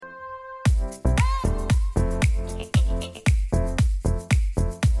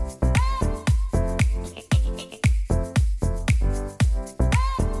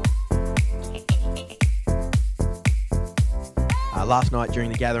Last night during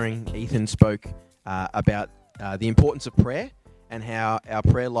the gathering, Ethan spoke about the importance of prayer and how our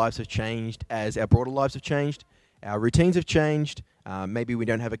prayer lives have changed as our broader lives have changed. Our routines have changed. Maybe we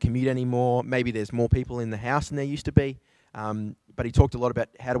don't have a commute anymore. Maybe there's more people in the house than there used to be. But he talked a lot about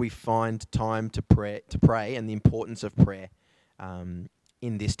how do we find time to pray and the importance of prayer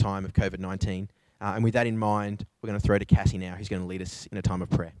in this time of COVID-19. And with that in mind, we're going to throw to Cassie now, who's going to lead us in a time of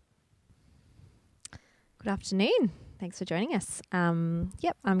prayer. Good afternoon. Thanks for joining us. I'm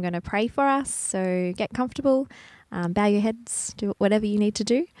going to pray for us, so get comfortable, bow your heads, do whatever you need to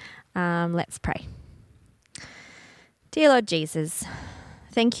do. Let's pray. Dear Lord Jesus,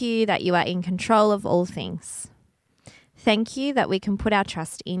 thank you that you are in control of all things. Thank you that we can put our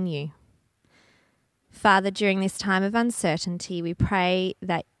trust in you. Father, during this time of uncertainty, we pray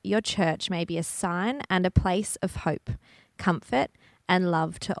that your church may be a sign and a place of hope, comfort, and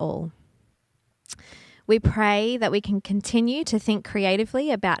love to all. We pray that we can continue to think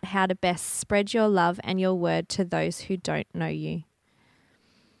creatively about how to best spread your love and your word to those who don't know you.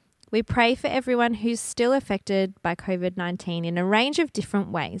 We pray for everyone who's still affected by COVID-19 in a range of different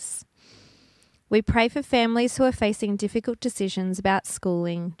ways. We pray for families who are facing difficult decisions about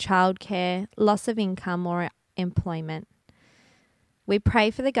schooling, childcare, loss of income or employment. We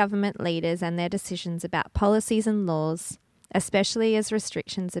pray for the government leaders and their decisions about policies and laws, especially as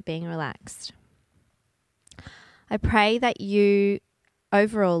restrictions are being relaxed. I pray that you,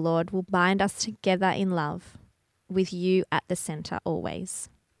 overall, Lord, will bind us together in love, with you at the centre always.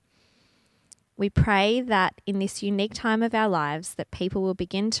 We pray that in this unique time of our lives that people will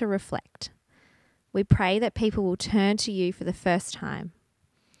begin to reflect. We pray that people will turn to you for the first time.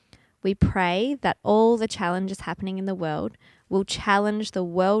 We pray that all the challenges happening in the world will challenge the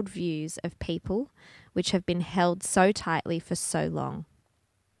worldviews of people which have been held so tightly for so long.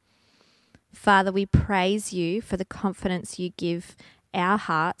 Father, we praise you for the confidence you give our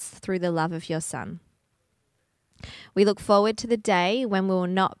hearts through the love of your Son. We look forward to the day when we will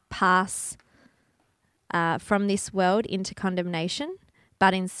not pass from this world into condemnation,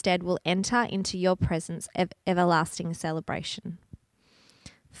 but instead will enter into your presence of everlasting celebration.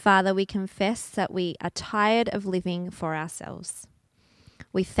 Father, we confess that we are tired of living for ourselves.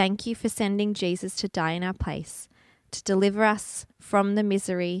 We thank you for sending Jesus to die in our place, to deliver us from the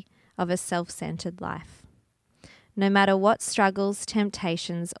misery of a self-centered life. No matter what struggles,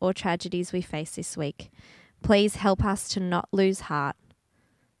 temptations, or tragedies we face this week, please help us to not lose heart.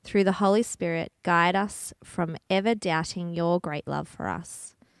 Through the Holy Spirit, guide us from ever doubting your great love for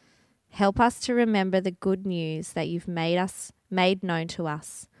us. Help us to remember the good news that you've made known to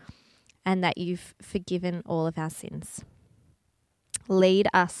us, and that you've forgiven all of our sins. Lead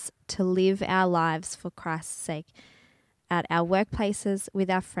us to live our lives for Christ's sake, at our workplaces, with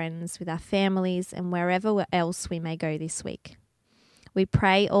our friends, with our families, and wherever else we may go this week. We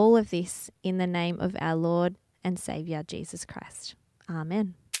pray all of this in the name of our Lord and Saviour, Jesus Christ.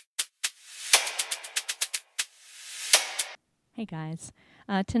 Amen. Hey guys,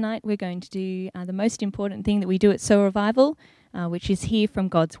 tonight we're going to do the most important thing that we do at Soul Revival, which is hear from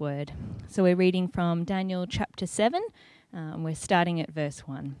God's Word. So we're reading from Daniel chapter 7, and we're starting at verse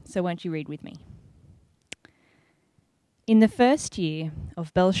 1. So won't you read with me? In the first year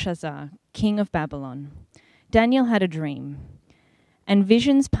of Belshazzar, king of Babylon, Daniel had a dream, and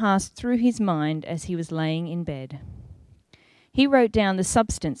visions passed through his mind as he was laying in bed. He wrote down the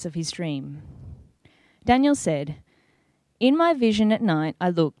substance of his dream. Daniel said, "In my vision at night I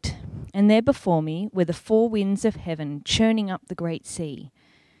looked, and there before me were the four winds of heaven churning up the great sea.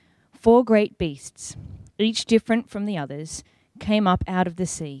 4 great beasts, each different from the others, came up out of the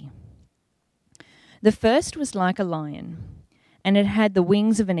sea. The first was like a lion, and it had the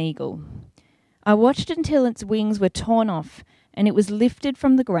wings of an eagle. I watched until its wings were torn off, and it was lifted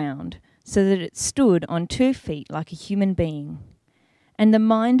from the ground, so that it stood on 2 feet like a human being, and the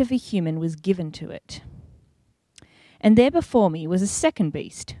mind of a human was given to it. And there before me was a second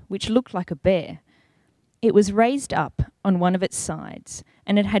beast, which looked like a bear. It was raised up on one of its sides,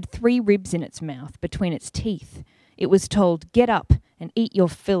 and it had 3 ribs in its mouth between its teeth. It was told, 'Get up and eat your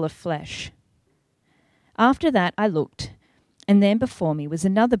fill of flesh.' After that I looked, and then before me was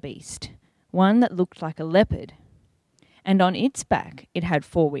another beast, one that looked like a leopard. And on its back it had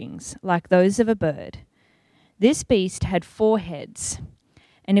 4 wings, like those of a bird. This beast had 4 heads,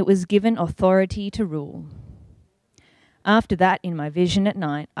 and it was given authority to rule. After that, in my vision at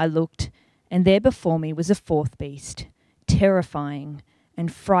night, I looked, and there before me was a 4th beast, terrifying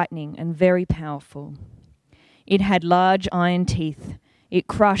and frightening and very powerful. It had large iron teeth. It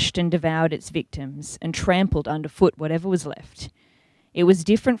crushed and devoured its victims and trampled underfoot whatever was left. It was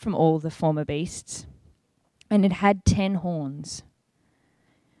different from all the former beasts, and it had 10 horns.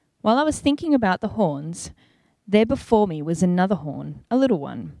 While I was thinking about the horns, there before me was another horn, a little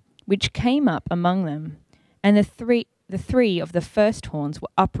one, which came up among them, and the three of the first horns were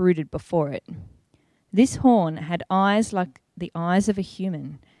uprooted before it. This horn had eyes like the eyes of a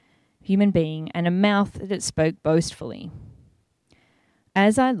human being, and a mouth that spoke boastfully.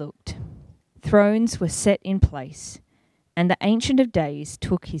 As I looked, thrones were set in place, and the Ancient of Days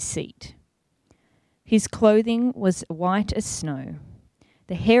took his seat. His clothing was white as snow.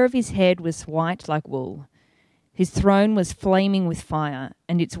 The hair of his head was white like wool. His throne was flaming with fire,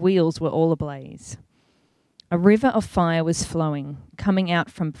 and its wheels were all ablaze. A river of fire was flowing, coming out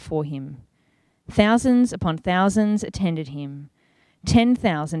from before him. Thousands upon thousands attended him.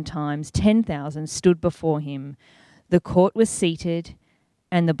 10,000 times 10,000 stood before him. The court was seated,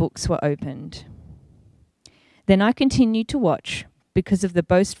 and the books were opened. Then I continued to watch, because of the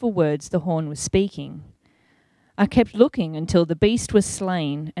boastful words the horn was speaking. I kept looking until the beast was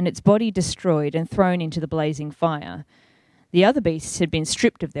slain, and its body destroyed and thrown into the blazing fire. The other beasts had been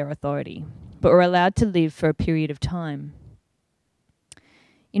stripped of their authority, but were allowed to live for a period of time.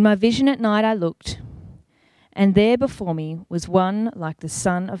 In my vision at night I looked, and there before me was one like the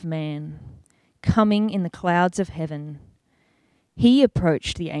Son of Man, coming in the clouds of heaven. He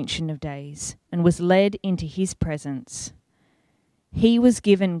approached the Ancient of Days and was led into his presence. He was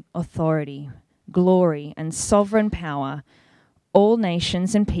given authority, glory, and sovereign power. All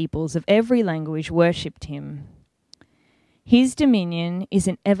nations and peoples of every language worshipped him. His dominion is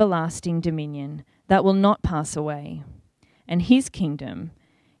an everlasting dominion that will not pass away, and his kingdom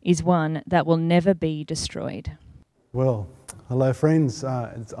is one that will never be destroyed. Well, hello friends.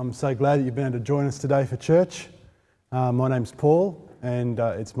 I'm so glad that you've been able to join us today for church. My name's Paul, and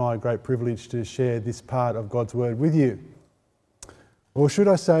it's my great privilege to share this part of God's Word with you. Or should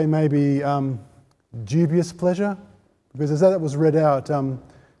I say maybe dubious pleasure? Because as that was read out,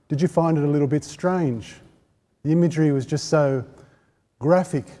 did you find it a little bit strange? The imagery was just so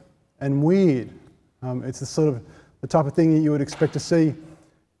graphic and weird. It's the type of thing that you would expect to see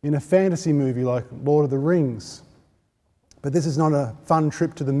in a fantasy movie like Lord of the Rings. But this is not a fun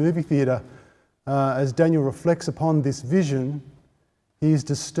trip to the movie theatre. As Daniel reflects upon this vision, he is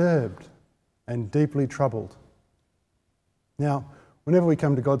disturbed and deeply troubled. Now, whenever we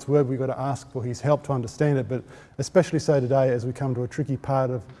come to God's Word, we've got to ask for his help to understand it, but especially so today as we come to a tricky part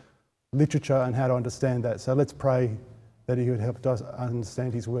of literature and how to understand that. So let's pray that he would help us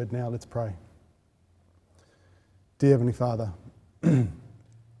understand his Word now. Let's pray. Dear Heavenly Father,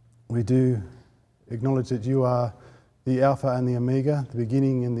 we do acknowledge that you are the Alpha and the Omega, the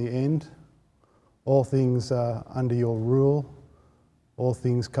beginning and the end. All things are under your rule. All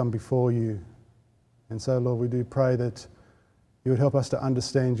things come before you. And so, Lord, we do pray that you would help us to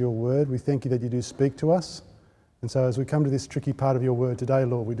understand your word. We thank you that you do speak to us. And so as we come to this tricky part of your word today,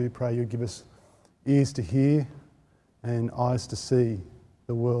 Lord, we do pray you give us ears to hear and eyes to see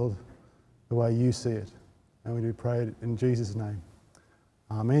the world the way you see it. And we do pray it in Jesus' name.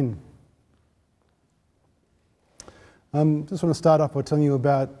 Amen. Just want to start off by telling you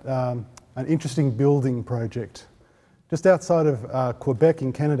about an interesting building project. Just outside of Quebec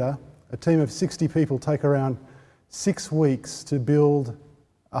in Canada, a team of 60 people take around 6 weeks to build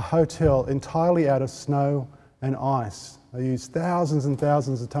a hotel entirely out of snow and ice. They use thousands and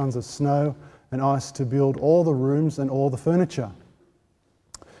thousands of tons of snow and ice to build all the rooms and all the furniture.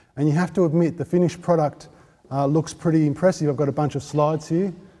 And you have to admit the finished product looks pretty impressive. I've got a bunch of slides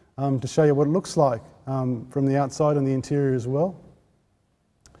here to show you what it looks like from the outside and the interior as well.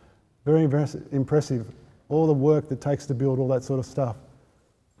 Very impressive. All the work that takes to build all that sort of stuff.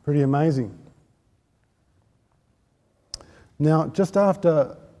 Pretty amazing. Now, just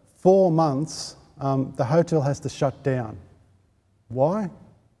after 4 months, the hotel has to shut down. Why?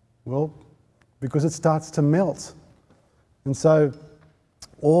 Well, because it starts to melt. And so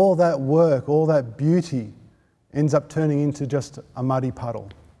all that work, all that beauty ends up turning into just a muddy puddle.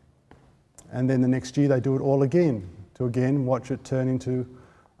 And then the next year they do it all again, to again watch it turn into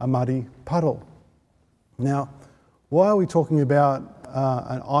a muddy puddle. Now, why are we talking about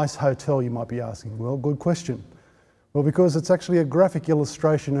an ice hotel, you might be asking? Well, good question. Well, because it's actually a graphic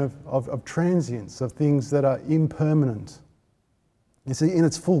illustration of transience, of things that are impermanent. You see, in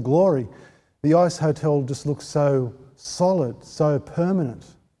its full glory, the ice hotel just looks so solid, so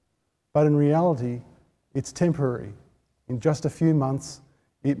permanent. But in reality, it's temporary. In just a few months,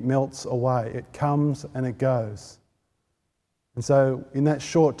 it melts away. It comes and it goes. And so in that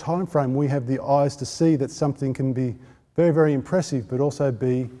short time frame, we have the eyes to see that something can be very, very impressive, but also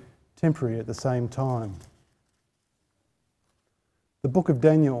be temporary at the same time. The book of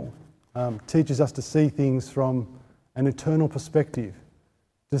Daniel teaches us to see things from an eternal perspective,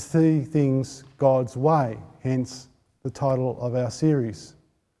 to see things God's way, hence the title of our series.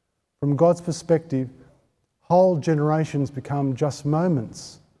 From God's perspective, whole generations become just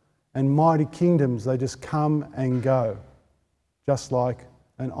moments, and mighty kingdoms, they just come and go, just like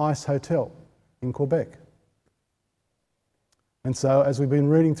an ice hotel in Quebec. And so, as we've been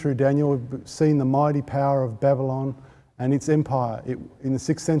reading through Daniel, we've seen the mighty power of Babylon and its empire. In the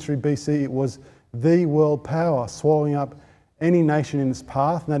 6th century BC, it was the world power, swallowing up any nation in its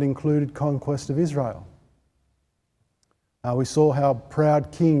path, and that included conquest of Israel. We saw how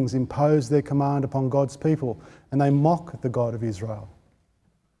proud kings imposed their command upon God's people, and they mock the God of Israel.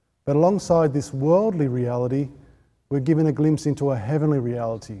 But alongside this worldly reality, we're given a glimpse into a heavenly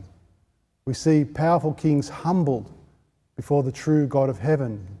reality. We see powerful kings humbled before the true God of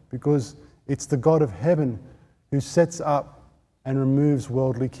heaven, because it's the God of heaven who sets up and removes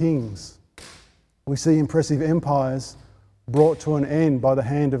worldly kings. We see impressive empires brought to an end by the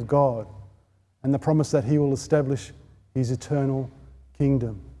hand of God, and the promise that he will establish his eternal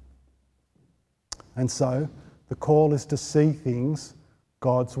kingdom. And so, the call is to see things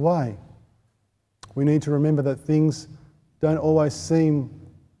God's way. We need to remember that things don't always seem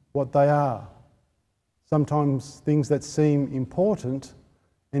what they are. Sometimes things that seem important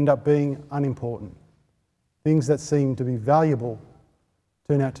end up being unimportant. Things that seem to be valuable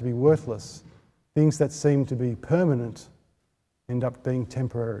turn out to be worthless. Things that seem to be permanent end up being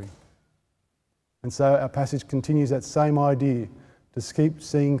temporary. And so our passage continues that same idea, to keep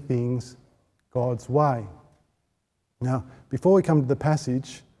seeing things God's way. Now, before we come to the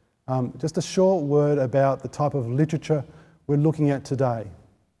passage, just a short word about the type of literature we're looking at today.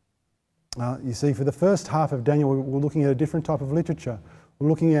 You see, for the first half of Daniel, we're looking at a different type of literature. We're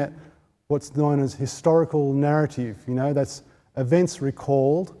looking at what's known as historical narrative. That's events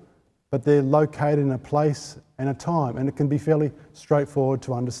recalled, but they're located in a place and a time, and it can be fairly straightforward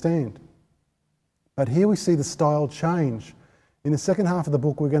to understand. But here we see the style change. In the second half of the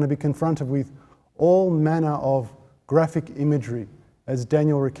book, we're going to be confronted with all manner of graphic imagery as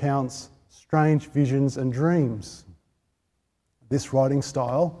Daniel recounts strange visions and dreams. This writing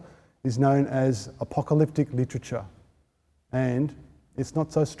style is known as apocalyptic literature, and it's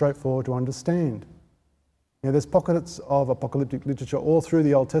not so straightforward to understand. There's pockets of apocalyptic literature all through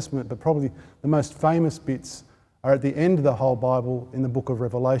the Old Testament, but probably the most famous bits are at the end of the whole Bible in the book of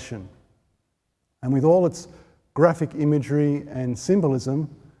Revelation. And with all its graphic imagery and symbolism,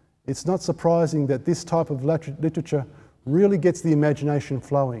 it's not surprising that this type of literature really gets the imagination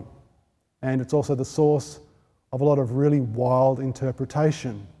flowing. And it's also the source of a lot of really wild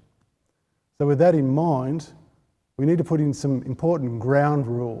interpretation. So with that in mind, we need to put in some important ground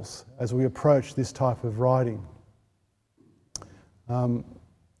rules as we approach this type of writing. And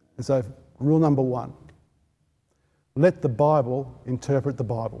so rule number 1, let the Bible interpret the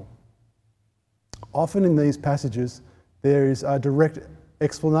Bible. Often in these passages, there is a direct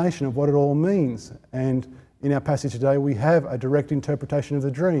explanation of what it all means. And in our passage today, we have a direct interpretation of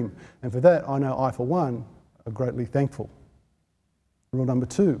the dream. And for that, I know I, for one, are greatly thankful. Rule number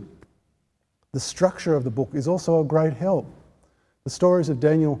 2, the structure of the book is also a great help. The stories of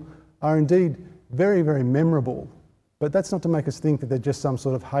Daniel are indeed very, very memorable, but that's not to make us think that they're just some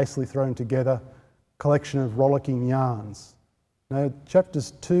sort of hastily thrown together collection of rollicking yarns. No,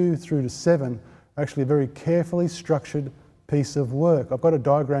 chapters 2 through to 7 are actually a very carefully structured piece of work. I've got a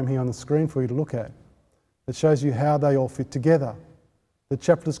diagram here on the screen for you to look at that shows you how they all fit together. The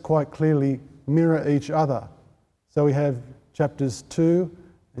chapters quite clearly mirror each other. So we have chapters 2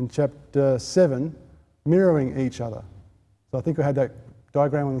 and chapter 7 mirroring each other. So I think we had that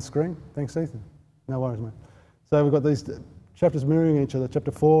diagram on the screen. Thanks, Ethan. No worries, mate. So we've got these chapters mirroring each other,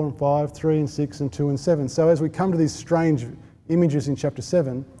 chapter 4 and 5, 3 and 6 and 2 and 7. So as we come to these strange images in chapter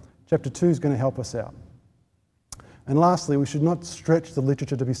 7, chapter 2 is going to help us out. And lastly, we should not stretch the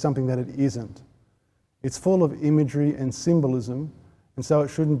literature to be something that it isn't. It's full of imagery and symbolism, and so it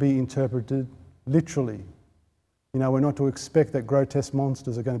shouldn't be interpreted literally. We're not to expect that grotesque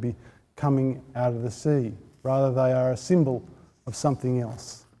monsters are going to be coming out of the sea. Rather, they are a symbol of something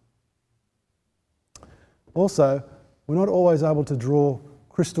else. Also, we're not always able to draw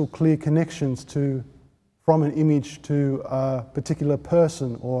crystal clear connections from an image to a particular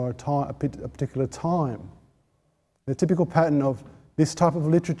person or a particular time. The typical pattern of this type of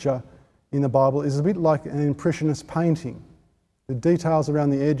literature in the Bible is a bit like an impressionist painting. The details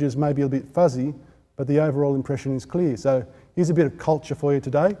around the edges may be a bit fuzzy, but the overall impression is clear. So here's a bit of culture for you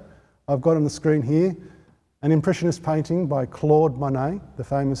today. I've got on the screen here an impressionist painting by Claude Monet, the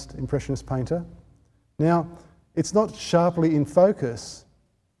famous impressionist painter. Now, it's not sharply in focus,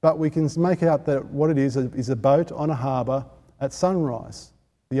 but we can make out that what it is a boat on a harbour at sunrise.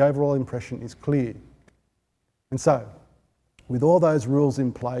 the overall impression is clear. And so, with all those rules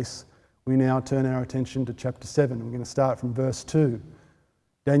in place, we now turn our attention to chapter 7. We're going to start from verse 2.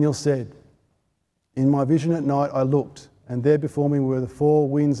 Daniel said, "In my vision at night I looked, and there before me were the four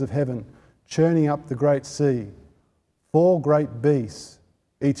winds of heaven, churning up the great sea. 4 great beasts,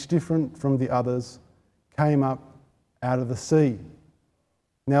 each different from the others, came up out of the sea."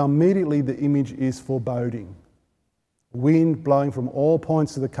 Now immediately the image is foreboding. Wind blowing from all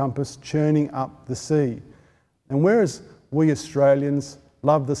points of the compass, churning up the sea. And whereas we Australians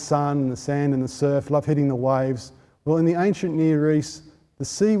love the sun and the sand and the surf, love hitting the waves, well, in the ancient Near East, the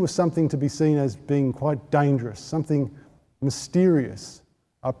sea was something to be seen as being quite dangerous, something mysterious,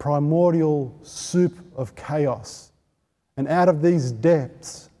 a primordial soup of chaos. And out of these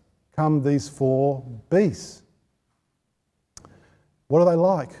depths come these 4 beasts. What are they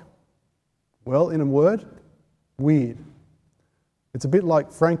like? Well, in a word, weird. It's a bit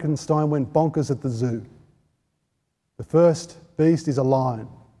like Frankenstein went bonkers at the zoo. The first beast is a lion,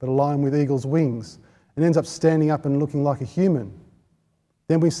 but a lion with eagle's wings, and ends up standing up and looking like a human.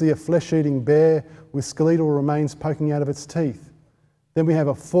 Then we see a flesh-eating bear with skeletal remains poking out of its teeth. Then we have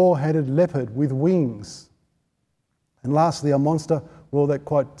a 4-headed leopard with wings. And lastly, a monster, well, that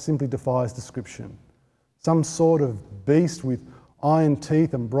quite simply defies description. Some sort of beast with iron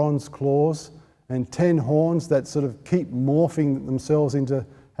teeth and bronze claws and 10 horns that sort of keep morphing themselves into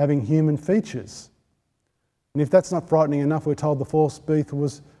having human features. And if that's not frightening enough, we're told the 4th beast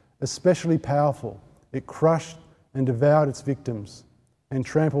was especially powerful. It crushed and devoured its victims and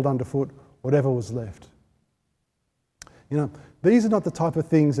trampled underfoot whatever was left. You know, these are not the type of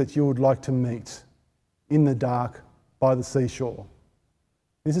things that you would like to meet in the dark by the seashore.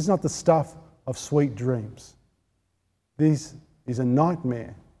 This is not the stuff of sweet dreams. This is a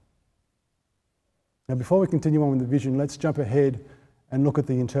nightmare. Now, before we continue on with the vision, let's jump ahead and look at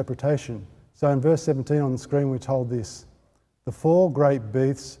the interpretation. So in verse 17 on the screen, we're told this: "The 4 great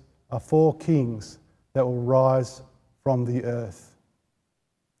beasts are 4 kings that will rise from the earth."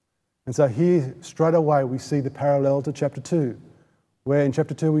 And so here, straight away, we see the parallel to chapter 2, where in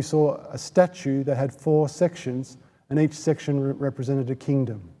chapter 2 we saw a statue that had 4 sections, and each section represented a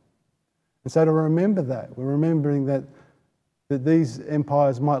kingdom. And so to remember that, we're remembering that these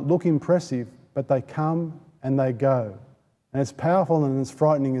empires might look impressive, but they come and they go. And as powerful and as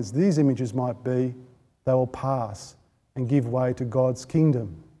frightening as these images might be, they will pass and give way to God's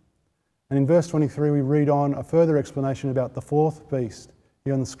kingdom. And in verse 23 we read on a further explanation about the 4th beast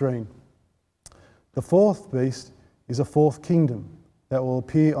here on the screen. The 4th beast is a 4th kingdom that will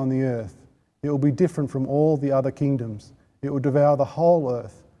appear on the earth. It will be different from all the other kingdoms. It will devour the whole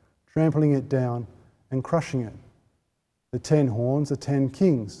earth, trampling it down and crushing it. The 10 horns are 10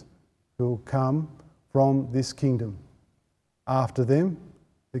 kings who will come from this kingdom. After them,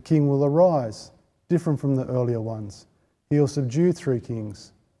 the king will arise, different from the earlier ones. He will subdue 3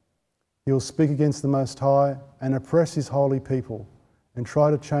 kings. He will speak against the Most High and oppress his holy people and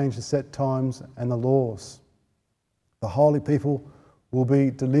try to change the set times and the laws. The holy people will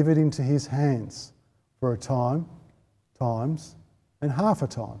be delivered into his hands for a time, times, and half a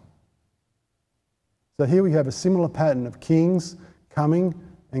time. So here we have a similar pattern of kings coming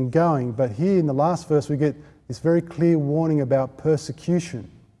and going, but here in the last verse we get this very clear warning about persecution.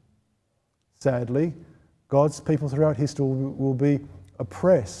 Sadly, God's people throughout history will be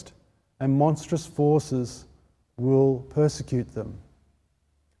oppressed, and monstrous forces will persecute them.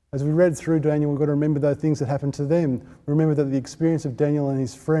 As we read through Daniel, we've got to remember those things that happened to them. Remember that the experience of Daniel and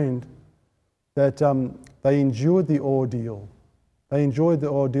his friend, that they endured the ordeal. They enjoyed the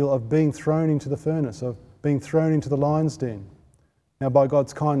ordeal of being thrown into the furnace, of being thrown into the lion's den. Now, by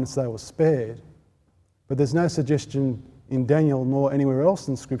God's kindness, they were spared. But there's no suggestion in Daniel nor anywhere else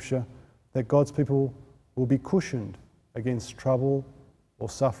in Scripture that God's people will be cushioned against trouble or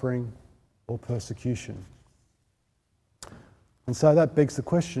suffering or persecution. And so that begs the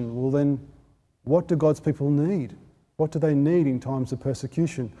question, well then, what do God's people need? What do they need in times of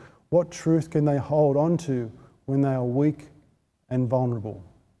persecution? What truth can they hold on to when they are weak and vulnerable?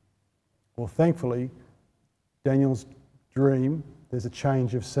 Well, thankfully, Daniel's dream, there's a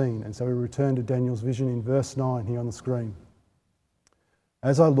change of scene. And so we return to Daniel's vision in verse 9 here on the screen.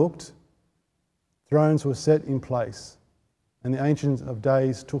 "As I looked, thrones were set in place, and the Ancient of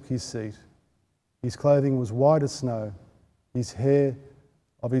Days took his seat. His clothing was white as snow. His hair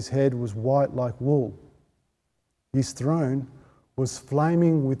of his head was white like wool. His throne was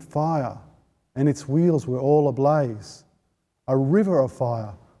flaming with fire, and its wheels were all ablaze. A river of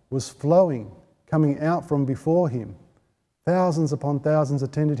fire was flowing, coming out from before him. Thousands upon thousands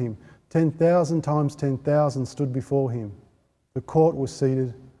attended him. 10,000 times 10,000 stood before him. The court was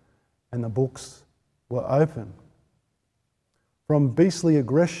seated and the books were open. From beastly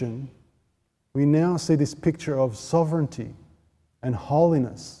aggression, we now see this picture of sovereignty and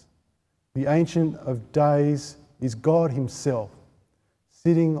holiness. The Ancient of Days is God himself,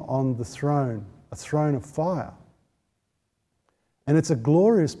 sitting on the throne, a throne of fire. And it's a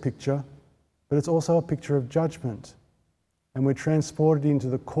glorious picture, but it's also a picture of judgment. And we're transported into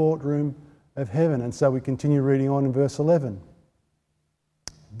the courtroom of heaven. And so we continue reading on in verse 11.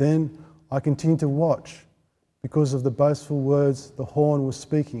 Then I continued to watch because of the boastful words the horn was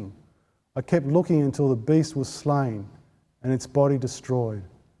speaking. I kept looking until the beast was slain and its body destroyed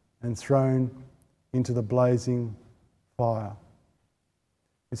and thrown into the blazing fire.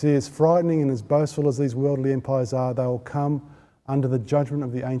 You see, as frightening and as boastful as these worldly empires are, they will come under the judgment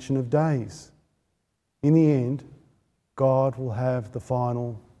of the Ancient of Days. In the end, God will have the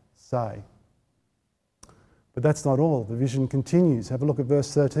final say. But that's not all. The vision continues. Have a look at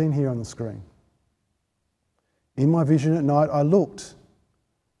verse 13 here on the screen. In my vision at night I looked,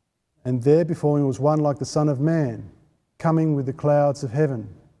 and there before me was one like the Son of Man, coming with the clouds of heaven.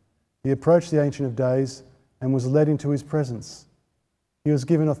 He approached the Ancient of Days and was led into his presence. He was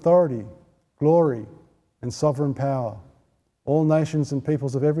given authority, glory, and sovereign power. All nations and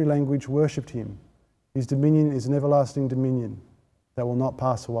peoples of every language worshipped him. His dominion is an everlasting dominion that will not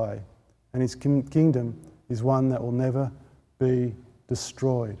pass away, and his kingdom is one that will never be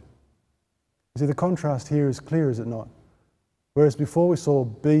destroyed. You see, the contrast here is clear, is it not? Whereas before we saw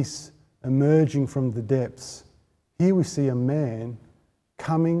beasts emerging from the depths, here we see a man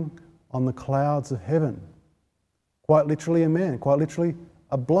coming on the clouds of heaven. Quite literally a man, quite literally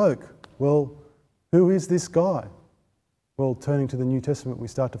a bloke. Well, who is this guy? Well, turning to the New Testament, we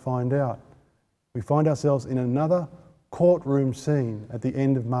start to find out. We find ourselves in another courtroom scene at the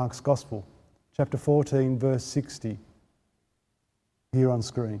end of Mark's Gospel, chapter 14, verse 60, here on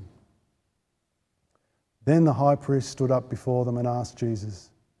screen. Then the high priest stood up before them and asked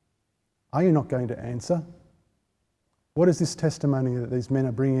Jesus, "Are you not going to answer? What is this testimony that these men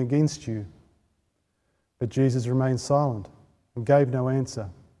are bringing against you?" But Jesus remained silent and gave no answer.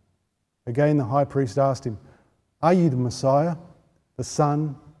 Again the high priest asked him, "Are you the Messiah, the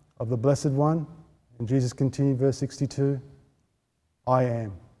Son of the Blessed One?" And Jesus continued, verse 62, "I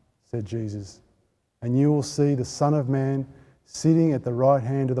am," said Jesus, "and you will see the Son of Man sitting at the right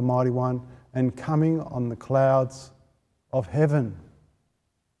hand of the Mighty One and coming on the clouds of heaven."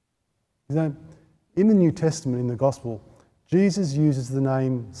 You know, in the New Testament, in the Gospel, Jesus uses the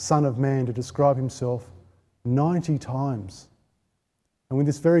name Son of Man to describe himself 90 times. And with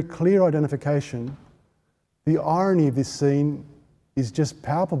this very clear identification, the irony of this scene is just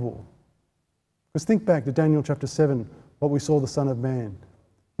palpable. Because think back to Daniel chapter 7, what we saw the Son of Man.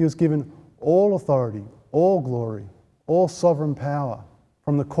 He was given all authority, all glory, all sovereign power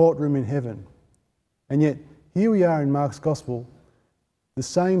from the courtroom in heaven. And yet, here we are in Mark's Gospel, the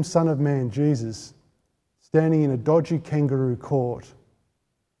same Son of Man, Jesus, standing in a dodgy kangaroo court,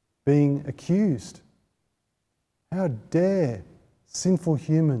 being accused. How dare sinful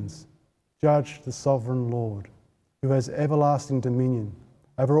humans judge the sovereign Lord, who has everlasting dominion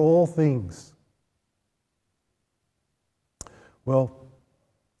over all things? Well,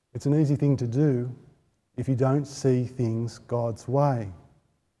 it's an easy thing to do if you don't see things God's way.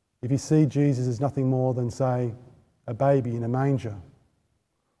 If you see Jesus as nothing more than, say, a baby in a manger,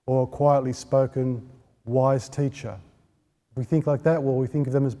 or a quietly spoken wise teacher. If we think like that, well, we think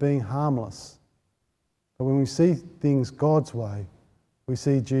of them as being harmless. But when we see things God's way, we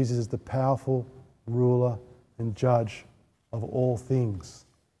see Jesus as the powerful ruler and judge of all things.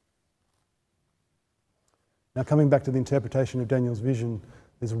 Now, coming back to the interpretation of Daniel's vision,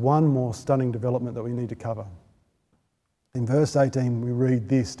 there's one more stunning development that we need to cover. In verse 18, we read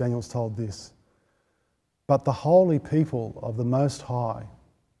this, Daniel's told this, "But the holy people of the Most High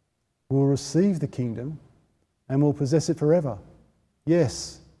will receive the kingdom and will possess it forever.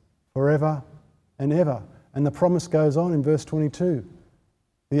 Yes, forever and ever." And the promise goes on in verse 22.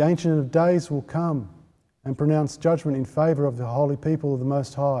 "The Ancient of Days will come and pronounce judgment in favour of the holy people of the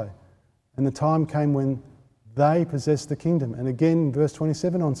Most High. And the time came when they possessed the kingdom." And again, verse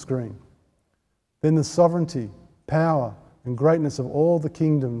 27 on screen. "Then the sovereignty, power, and greatness of all the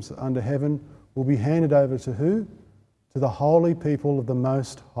kingdoms under heaven will be handed over to who? To the holy people of the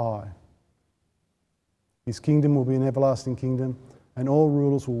Most High. His kingdom will be an everlasting kingdom, and all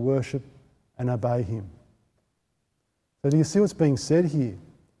rulers will worship and obey him." So do you see what's being said here?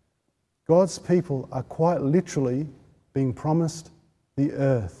 God's people are quite literally being promised the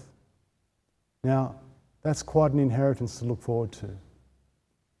earth. Now, that's quite an inheritance to look forward to.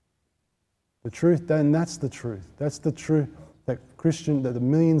 The truth, then, that's the truth. That's the truth that the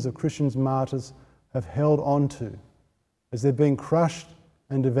millions of Christians martyrs have held on to. As they've been crushed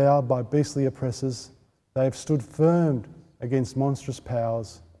and devoured by beastly oppressors, they have stood firm against monstrous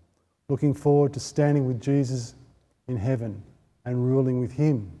powers, looking forward to standing with Jesus in heaven and ruling with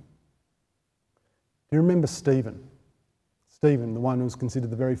him. Do you remember Stephen? Stephen, the one who was considered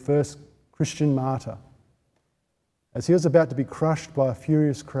the very first Christian martyr. As he was about to be crushed by a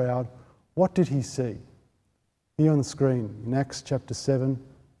furious crowd, what did he see? Here on the screen, in Acts chapter 7,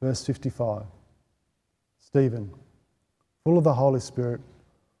 verse 55. Stephen, full of the Holy Spirit,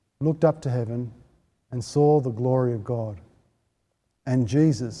 looked up to heaven and saw the glory of God, and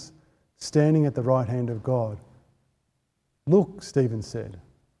Jesus standing at the right hand of God. Look, Stephen said,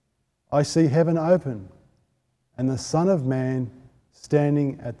 I see heaven open and the Son of Man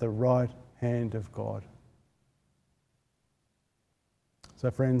standing at the right hand of God.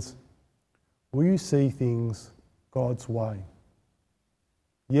 So friends, will you see things God's way?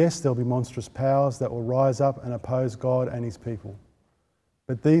 Yes, there'll be monstrous powers that will rise up and oppose God and his people.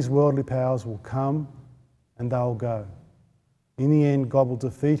 But these worldly powers will come and they'll go. In the end, God will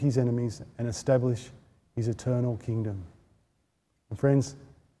defeat his enemies and establish his eternal kingdom. And friends,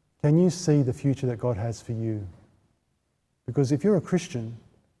 can you see the future that God has for you? Because if you're a Christian,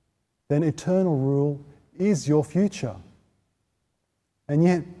 then eternal rule is your future. And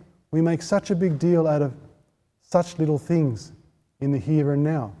yet, we make such a big deal out of such little things in the here and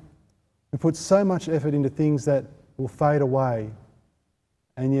now. We put so much effort into things that will fade away,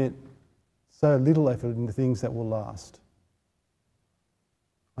 and yet so little effort into things that will last.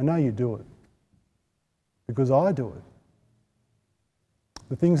 I know you do it, because I do it.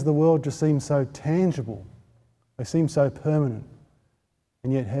 The things of the world just seem so tangible, they seem so permanent,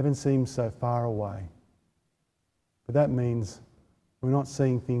 and yet heaven seems so far away. But that means we're not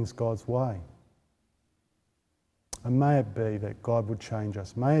seeing things God's way. And may it be that God would change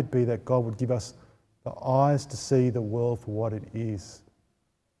us. May it be that God would give us the eyes to see the world for what it is.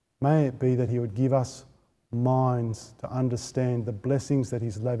 May it be that he would give us minds to understand the blessings that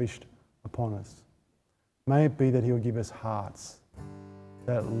he's lavished upon us. May it be that he would give us hearts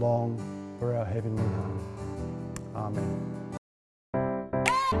that long for our heavenly home. Amen.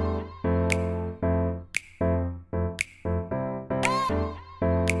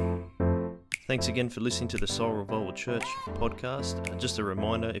 Thanks again for listening to the Soul Revival Church podcast. Just a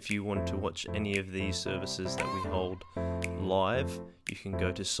reminder, if you want to watch any of these services that we hold live, you can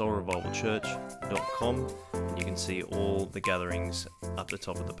go to soulrevivalchurch.com and you can see all the gatherings up the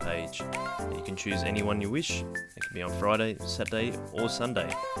top of the page. And you can choose any one you wish. It can be on Friday, Saturday or Sunday.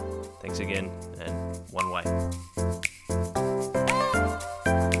 Thanks again, and one way.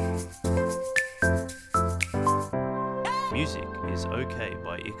 Music is Okay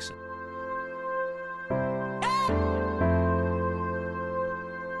by Ixon.